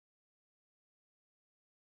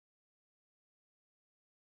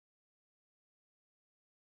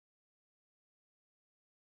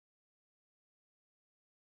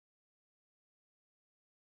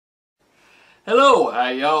Hello, how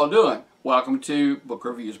y'all doing? Welcome to Book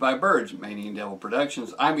Reviews by Birds, Mania and Devil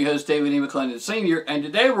Productions. I'm your host, David E. McClendon Sr., and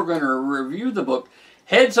today we're going to review the book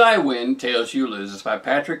Heads I Win, Tails You Lose. It's by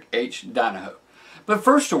Patrick H. Donahoe. But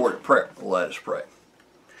first, a word of prayer. Let us pray.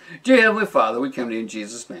 Dear Heavenly Father, we come to you in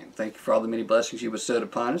Jesus' name. Thank you for all the many blessings you bestowed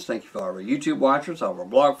upon us. Thank you for all of our YouTube watchers, all of our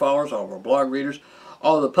blog followers, all of our blog readers,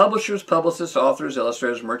 all the publishers, publicists, authors,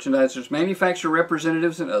 illustrators, merchandisers, manufacturer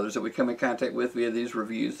representatives, and others that we come in contact with via these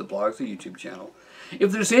reviews, the blogs, the YouTube channel.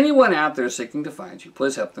 If there's anyone out there seeking to find you,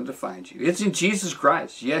 please help them to find you. It's in Jesus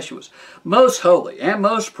Christ, Yeshua's most holy and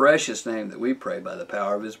most precious name that we pray by the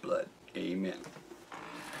power of His blood. Amen.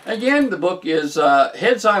 Again, the book is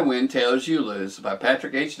Heads I Win, Tails You Lose by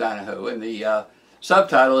Patrick H. Donahoe, and the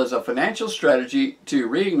subtitle is A Financial Strategy to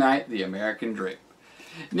Reignite the American Dream.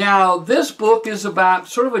 Now, this book is about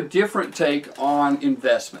sort of a different take on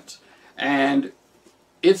investments, and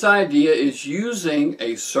its idea is using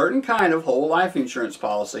a certain kind of whole life insurance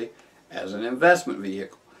policy as an investment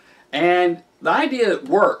vehicle. And the idea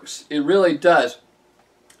works. It really does.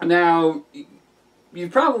 Now,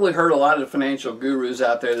 you've probably heard a lot of the financial gurus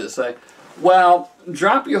out there that say, well,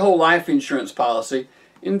 drop your whole life insurance policy,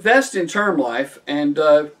 invest in term life, and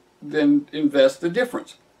then invest the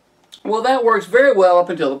difference. Well, that works very well up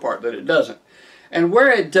until the part that it doesn't. And where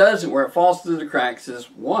it doesn't, where it falls through the cracks is,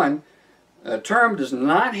 one, a term does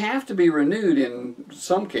not have to be renewed in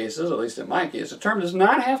some cases, at least in my case. A term does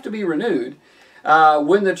not have to be renewed.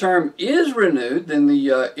 When the term is renewed, then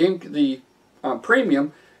the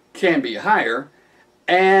premium can be higher.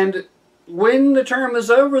 And when the term is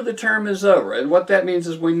over, the term is over. And what that means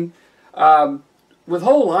is when, with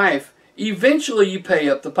whole life, eventually you pay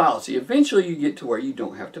up the policy. Eventually you get to where you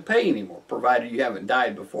don't have to pay anymore, provided you haven't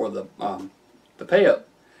died before the pay up.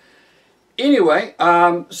 Anyway,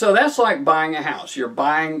 so that's like buying a house. You're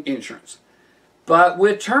buying insurance. But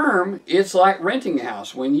with term, it's like renting a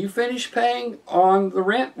house. When you finish paying on the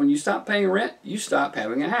rent, when you stop paying rent, you stop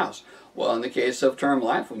having a house. Well, in the case of term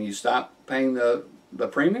life, when you stop paying the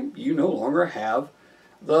premium, you no longer have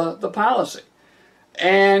the policy.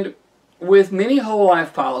 And with many whole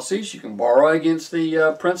life policies, you can borrow against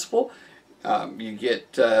the principal. You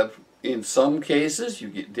get, in some cases, you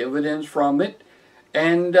get dividends from it.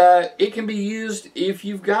 And it can be used if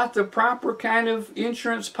you've got the proper kind of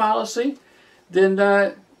insurance policy, then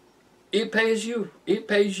it pays you. It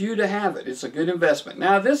pays you to have it. It's a good investment.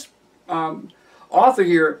 Now, this author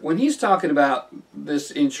here, when he's talking about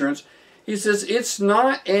this insurance, he says it's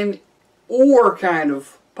not an or kind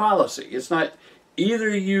of policy. It's not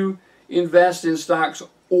either you invest in stocks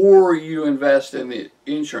or you invest in the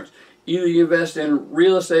insurance. Either you invest in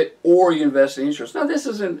real estate or you invest in insurance. Now, this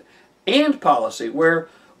is an and policy where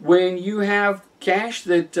when you have cash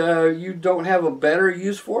that you don't have a better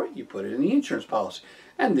use for it, you put it in the insurance policy.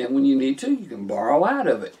 And then when you need to, you can borrow out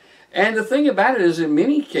of it. And the thing about it is, in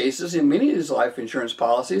many cases, in many of these life insurance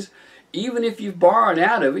policies, even if you've borrowed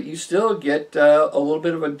out of it, you still get a little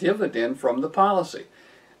bit of a dividend from the policy.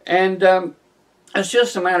 And it's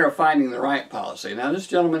just a matter of finding the right policy. Now, this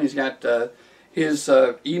gentleman, he's got his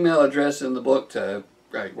email address in the book to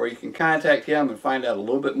where you can contact him and find out a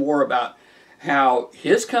little bit more about how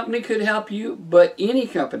his company could help you, but any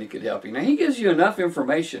company could help you. Now, he gives you enough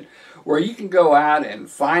information where you can go out and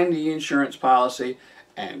find the insurance policy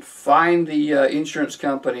and find the insurance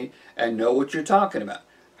company and know what you're talking about.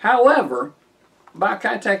 However, by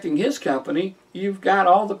contacting his company, you've got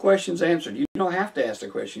all the questions answered. You don't have to ask the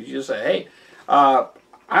questions. You just say, hey,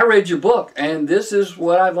 I read your book and this is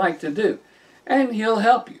what I'd like to do. And he'll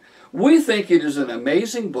help you. We think it is an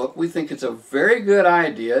amazing book. We think it's a very good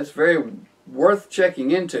idea. It's very worth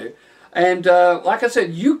checking into. And like I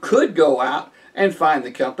said, you could go out and find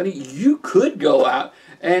the company. You could go out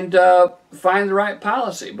and find the right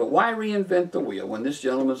policy. But why reinvent the wheel when this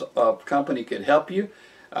gentleman's company could help you?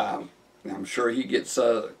 I'm sure he gets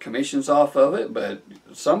commissions off of it, but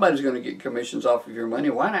somebody's going to get commissions off of your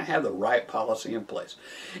money. Why not have the right policy in place?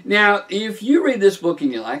 Now, if you read this book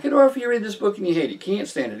and you like it, or if you read this book and you hate it, can't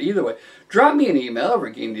stand it either way, drop me an email over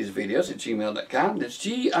at gindysvideos@gmail.com. That's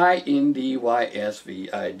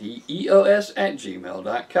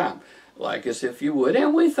gindysvideos@gmail.com. Like us if you would,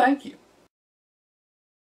 and we thank you.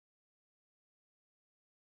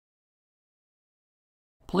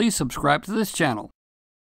 Please subscribe to this channel.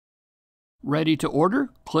 Ready to order?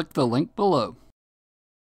 Click the link below.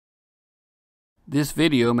 This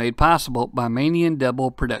video made possible by Mania and Devil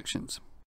Productions.